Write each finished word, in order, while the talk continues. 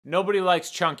Nobody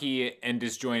likes chunky and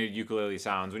disjointed ukulele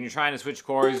sounds. When you're trying to switch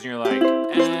chords and you're like,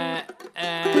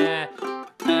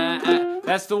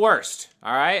 that's the worst,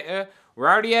 all right? We're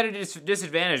already at a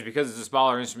disadvantage because it's a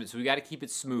smaller instrument, so we got to keep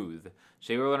it smooth.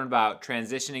 Today we're learning about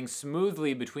transitioning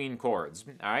smoothly between chords,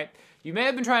 all right? You may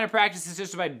have been trying to practice this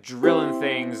just by drilling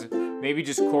things, maybe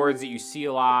just chords that you see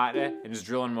a lot and just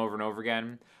drilling them over and over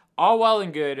again. All well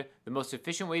and good, the most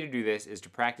efficient way to do this is to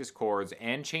practice chords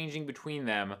and changing between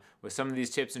them with some of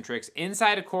these tips and tricks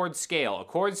inside a chord scale. A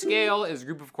chord scale is a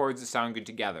group of chords that sound good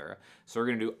together. So we're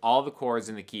gonna do all the chords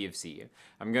in the key of C.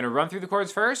 I'm gonna run through the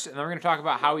chords first, and then we're gonna talk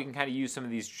about how we can kind of use some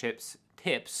of these tips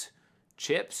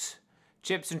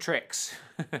and tricks.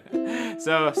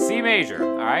 So C major,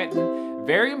 all right?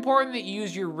 Very important that you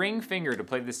use your ring finger to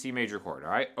play the C major chord,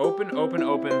 all right? Open, open,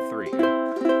 open, 3.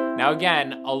 Now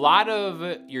again, a lot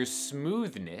of your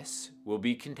smoothness will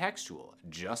be contextual,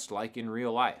 just like in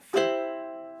real life.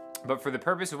 But for the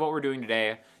purpose of what we're doing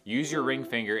today, use your ring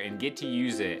finger and get to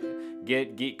use it.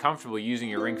 Get comfortable using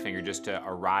your ring finger just to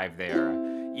arrive there.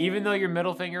 Even though your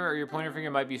middle finger or your pointer finger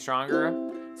might be stronger,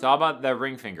 it's all about the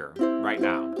ring finger right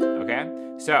now,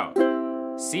 okay?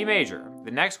 So, C major. The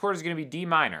next chord is gonna be D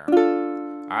minor.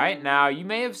 All right, now you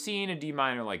may have seen a D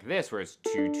minor like this where it's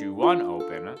 2, 2, 1,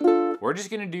 open. We're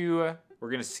just gonna we're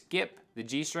gonna skip the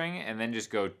G string and then just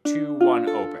go 2, 1,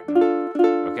 open.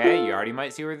 Okay, you already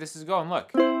might see where this is going.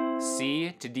 Look,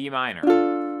 C to D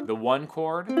minor. The 1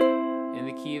 chord in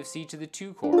the key of C to the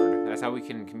 2 chord. That's how we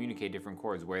can communicate different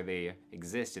chords where they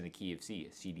exist in the key of C.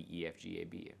 C, D, E, F, G, A,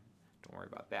 B. Don't worry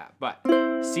about that. But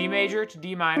C major to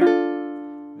D minor.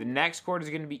 The next chord is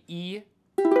gonna be E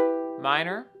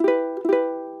minor.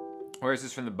 Whereas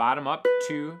it's from the bottom up,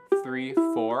 2, 3,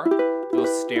 4. Little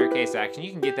staircase action.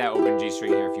 You can get that open G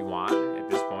string here if you want at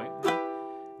this point.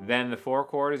 Then the 4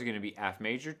 chord is going to be F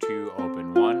major, 2,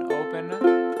 open, 1, open.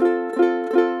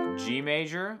 G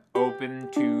major, open,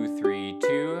 2, 3,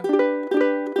 2.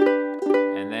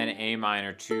 And then A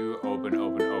minor, 2, open,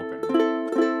 open, open.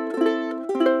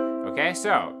 Okay,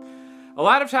 so a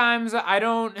lot of times I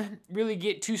don't really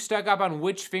get too stuck up on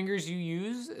which fingers you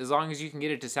use as long as you can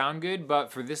get it to sound good, but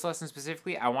for this lesson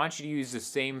specifically, I want you to use the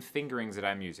same fingerings that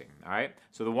I'm using, all right?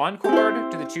 So the 1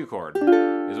 chord to the 2 chord is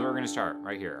where we're gonna start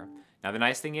right here. Now the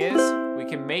nice thing is we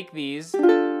can make these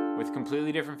with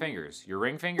completely different fingers. Your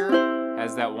ring finger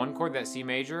has that 1 chord, that C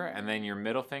major, and then your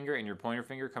middle finger and your pointer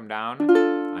finger come down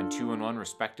on 2 and 1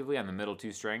 respectively on the middle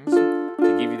 2 strings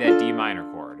to give you that D minor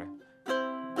chord.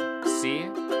 C,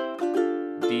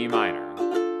 D minor,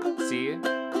 C,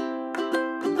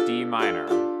 D minor.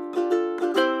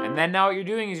 And then now what you're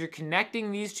doing is you're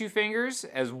connecting these 2 fingers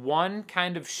as one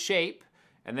kind of shape,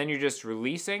 and then you're just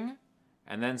releasing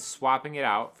and then swapping it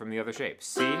out from the other shape.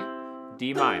 C,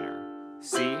 D minor,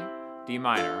 C, D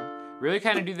minor. Really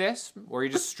kind of do this where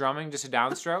you're just strumming just a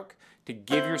downstroke to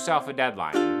give yourself a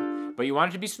deadline. But you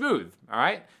want it to be smooth, all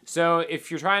right? So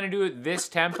if you're trying to do it this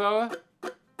tempo,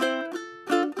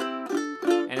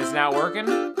 and it's not working,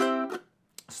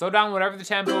 slow down whatever the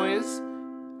tempo is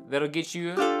that'll get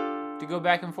you to go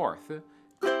back and forth.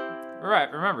 All right,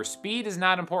 remember, speed is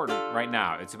not important right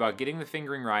now. It's about getting the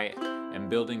fingering right and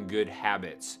building good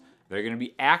habits. They're gonna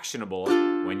be actionable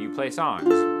when you play songs,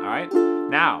 all right?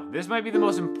 Now, this might be the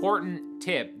most important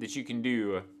tip that you can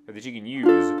do, or that you can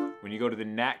use when you go to the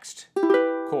next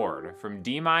chord, from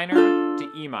D minor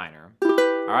to E minor.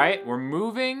 All right, we're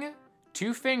moving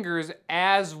 2 fingers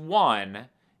as one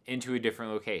into a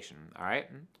different location, all right?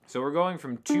 So we're going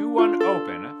from 2, 1,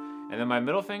 open, and then my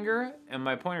middle finger and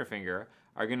my pointer finger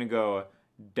are gonna go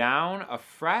down a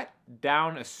fret,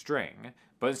 down a string.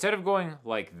 But instead of going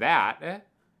like that,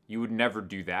 you would never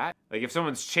do that. Like if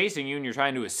someone's chasing you and you're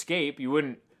trying to escape, you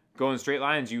wouldn't go in straight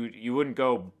lines, you wouldn't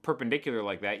go perpendicular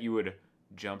like that, you would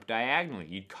jump diagonally.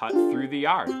 You'd cut through the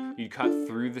yard. You'd cut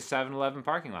through the 7-Eleven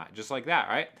parking lot, just like that,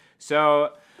 right?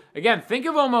 So again, think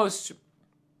of almost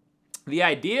the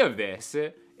idea of this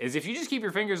is if you just keep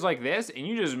your fingers like this and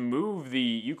you just move the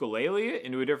ukulele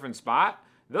into a different spot,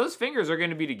 those fingers are going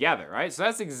to be together, right? So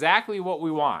that's exactly what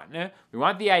we want. We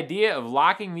want the idea of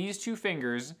locking these 2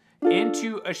 fingers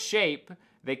into a shape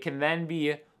that can then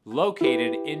be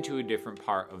located into a different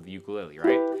part of the ukulele,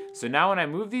 right? So now when I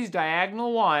move these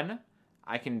diagonal 1,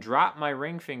 I can drop my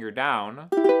ring finger down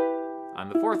on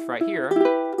the 4th fret here,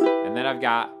 and then I've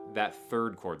got that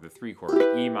 3rd chord, the 3 chord,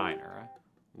 E minor.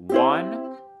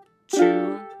 1,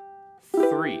 2,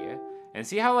 3. And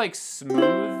see how like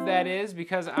smooth that is?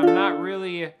 Because I'm not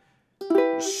really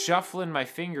shuffling my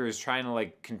fingers trying to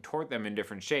like contort them in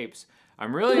different shapes.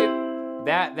 I'm really,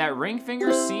 that ring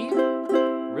finger C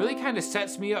really kind of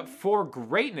sets me up for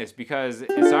greatness because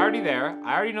it's already there.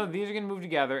 I already know these are going to move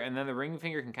together, and then the ring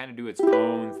finger can kind of do its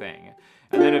own thing.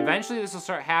 And then eventually this will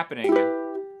start happening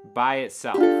by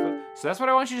itself. So that's what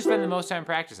I want you to spend the most time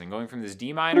practicing, going from this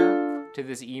D minor to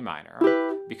this E minor.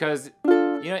 Because, you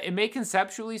know, it may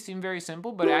conceptually seem very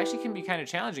simple, but it actually can be kind of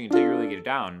challenging until you really get it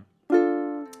down.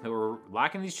 So we're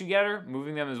locking these together,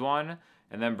 moving them as one,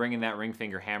 and then bringing that ring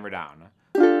finger hammer down.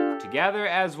 Together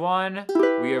as one,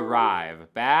 we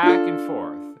arrive back and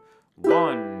forth.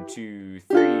 1, 2,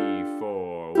 3,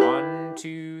 4. 1,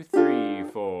 2, 3,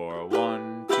 4.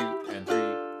 1, 2, and 3,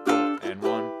 4, and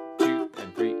 1, 2,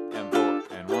 and 3, and 4,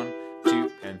 and 1,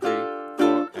 2, and 3,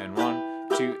 4, and 1,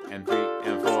 2, and 3,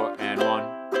 and 4, and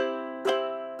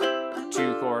 1.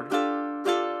 2 chord,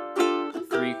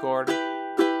 3 chord.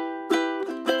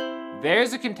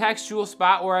 There's a contextual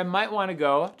spot where I might want to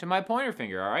go to my pointer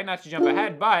finger, all right? Not to jump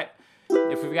ahead, but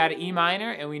if we've got an E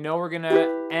minor and we know we're going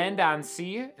to end on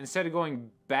C, instead of going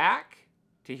back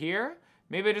to here,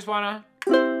 maybe I just want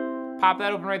to pop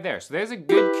that open right there. So there's a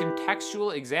good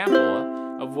contextual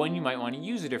example of when you might want to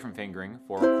use a different fingering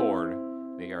for a chord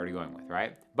that you're already going with,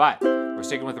 right? But we're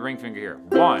sticking with the ring finger here.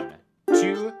 1,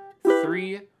 2,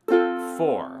 3, 4,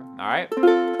 all right?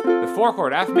 The 4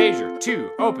 chord, F major,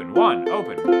 2, open, 1,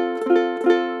 open.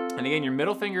 And again, your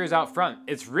middle finger is out front.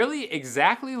 It's really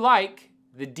exactly like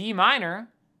the D minor,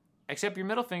 except your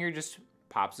middle finger just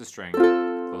pops the string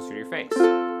closer to your face,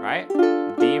 right?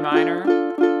 D minor,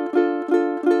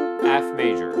 F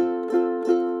major.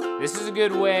 This is a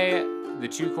good way, the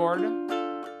 2 chord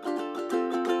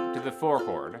to the 4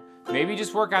 chord. Maybe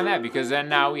just work on that because then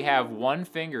now we have one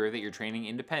finger that you're training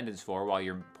independence for while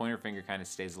your pointer finger kind of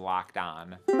stays locked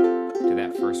on to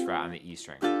that first fret on the E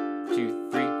string. 2,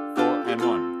 3, 4, and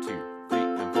 1, 2, 3,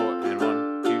 and 4, and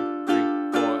 1, 2, 3,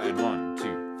 4, and 1,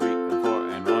 2, 3, and 4,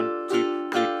 and 1,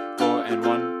 2, 3, 4, and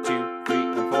 1, 2, 3,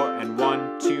 and 4, and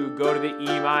 1, 2, go to the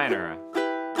E minor.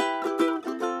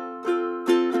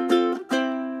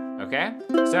 Okay,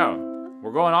 so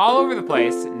we're going all over the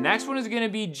place. Next one is going to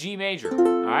be G major,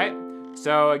 all right?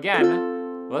 So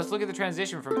again, let's look at the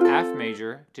transition from F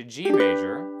major to G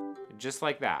major, just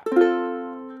like that.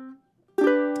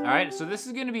 All right, so this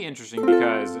is going to be interesting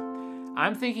because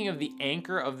I'm thinking of the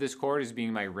anchor of this chord as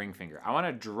being my ring finger. I want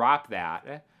to drop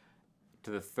that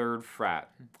to the 3rd fret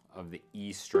of the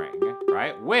E string,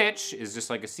 right? Which is just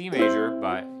like a C major,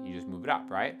 but you just move it up,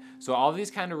 right? So all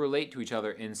these kind of relate to each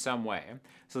other in some way.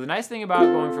 So the nice thing about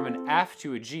going from an F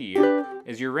to a G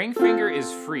is your ring finger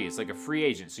is free. It's like a free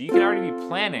agent. So you can already be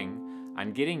planning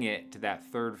on getting it to that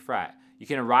 3rd fret. You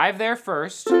can arrive there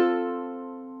first,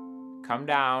 come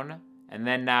down, and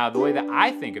then now the way that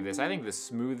I think of this, I think the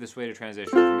smoothest way to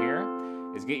transition from here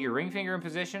is get your ring finger in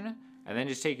position and then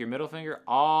just take your middle finger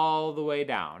all the way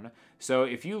down. So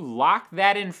if you lock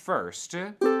that in first,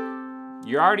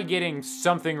 you're already getting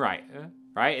something right,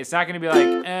 right? It's not gonna be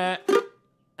like,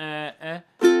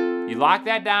 You lock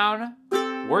that down.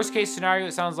 Worst case scenario,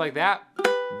 it sounds like that.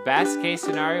 Best case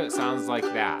scenario, it sounds like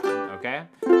that, okay?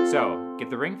 So get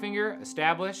the ring finger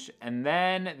established, and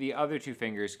then the other 2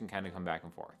 fingers can kind of come back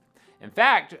and forth. In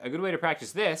fact, a good way to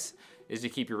practice this is to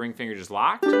keep your ring finger just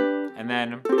locked, and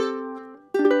then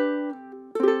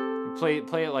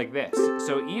play it like this.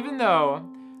 So even though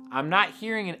I'm not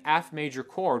hearing an F major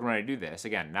chord when I do this,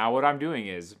 again, now what I'm doing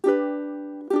is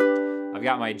I've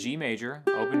got my G major,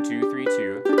 open 2, 3,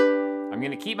 2. I'm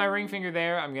gonna keep my ring finger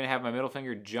there. I'm gonna have my middle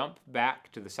finger jump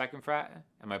back to the 2nd fret,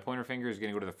 and my pointer finger is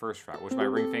gonna go to the 1st fret, which my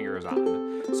ring finger is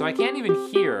on. So I can't even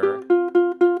hear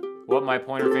what my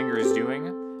pointer finger is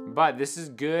doing, but this is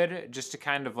good just to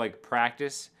kind of like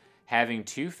practice having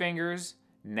 2 fingers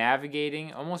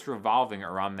navigating, almost revolving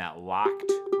around that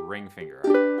locked ring finger.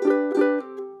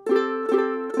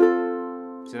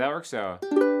 So that works. So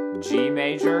G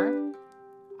major,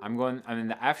 I'm in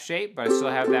the F shape, but I still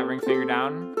have that ring finger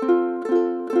down.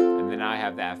 And then I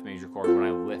have the F major chord when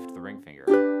I lift the ring finger.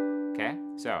 Okay,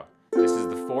 so this is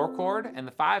the 4 chord and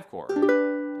the 5 chord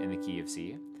in the key of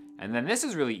C. And then this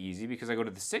is really easy because I go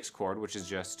to the 6 chord, which is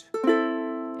just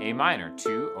A minor,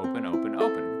 2, open, open,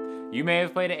 open. You may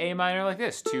have played an A minor like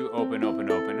this, 2, open,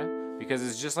 open, open, because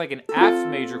it's just like an F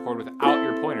major chord without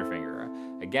your pointer finger.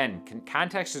 Again,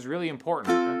 context is really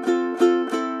important.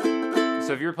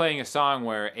 So if you're playing a song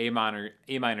where A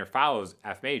minor follows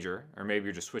F major, or maybe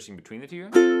you're just switching between the 2,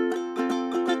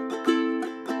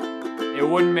 it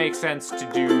wouldn't make sense to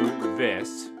do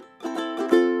this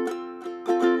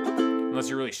unless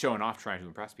you're really showing off trying to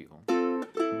impress people.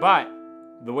 But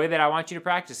the way that I want you to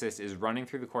practice this is running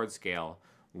through the chord scale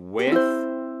with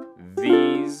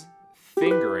these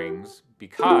fingerings,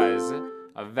 because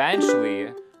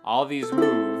eventually all these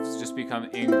moves just become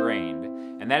ingrained.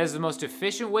 And that is the most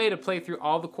efficient way to play through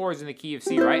all the chords in the key of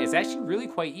C, right? It's actually really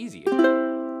quite easy.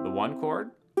 The 1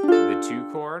 chord, the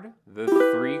 2 chord, the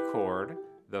 3 chord,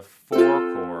 the 4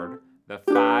 chord, the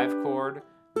 5 chord,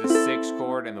 the 6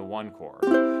 chord, and the 1 chord.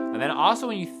 And then also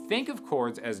when you think of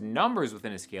chords as numbers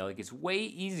within a scale, it gets way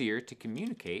easier to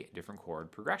communicate different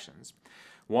chord progressions.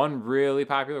 One really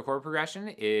popular chord progression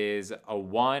is a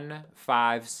 1,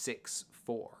 5, 6,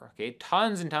 4. Okay,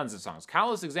 tons and tons of songs,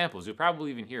 countless examples. You'll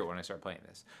probably even hear it when I start playing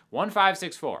this. 1, 5,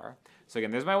 6, 4. So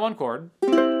again, there's my 1 chord.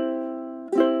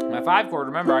 My 5 chord,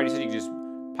 remember I already said you could just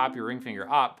pop your ring finger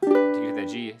up to get that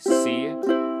G. C,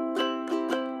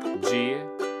 G.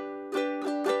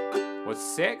 What's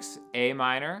 6? A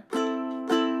minor. 4.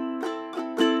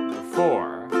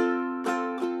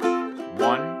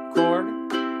 1 chord.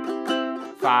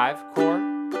 5 chord.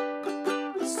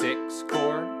 6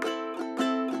 chord.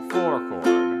 4 chord.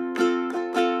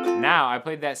 Now I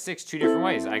played that 6 2 different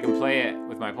ways. I can play it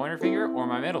with my pointer finger or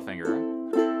my middle finger.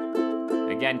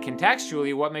 Again,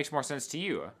 contextually, what makes more sense to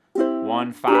you?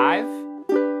 1, 5.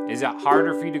 Is it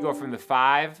harder for you to go from the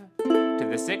 5 to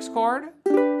the 6 chord?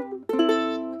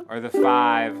 Or the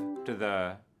 5 to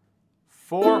the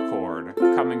 4 chord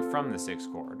coming from the 6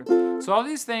 chord? So all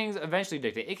these things eventually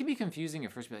dictate. It can be confusing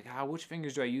at first, be like, which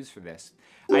fingers do I use for this?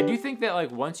 I do think that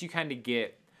like once you kind of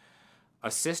get a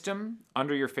system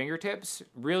under your fingertips,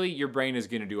 really your brain is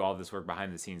going to do all this work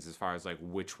behind the scenes as far as like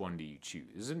which one do you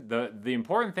choose. The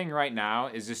important thing right now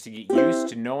is just to get used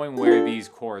to knowing where these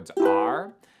chords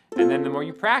are, and then the more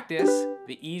you practice,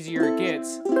 the easier it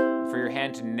gets for your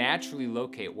hand to naturally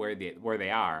locate where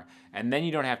they are, and then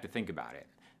you don't have to think about it.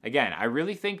 Again, I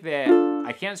really think that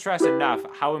I can't stress enough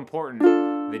how important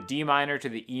the D minor to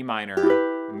the E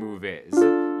minor move is.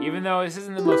 Even though this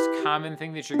isn't the most common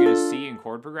thing that you're going to see in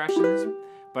chord progressions,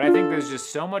 but I think there's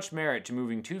just so much merit to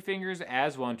moving 2 fingers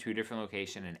as one to a different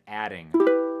location and adding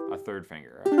a 3rd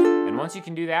finger. And once you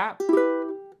can do that,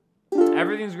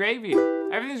 everything's gravy.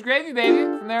 Everything's gravy, baby,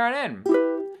 from there on in.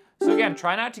 So again,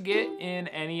 try not to get in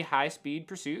any high-speed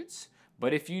pursuits,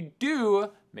 but if you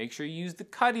do, make sure you use the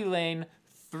cutty lane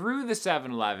through the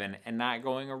 7-Eleven and not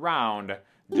going around,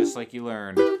 just like you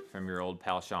learned from your old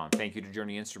pal Sean. Thank you to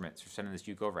Journey Instruments for sending this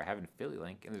uke over. I have an affiliate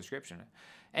link in the description.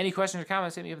 Any questions or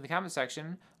comments, hit me up in the comment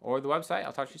section or the website.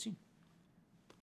 I'll talk to you soon.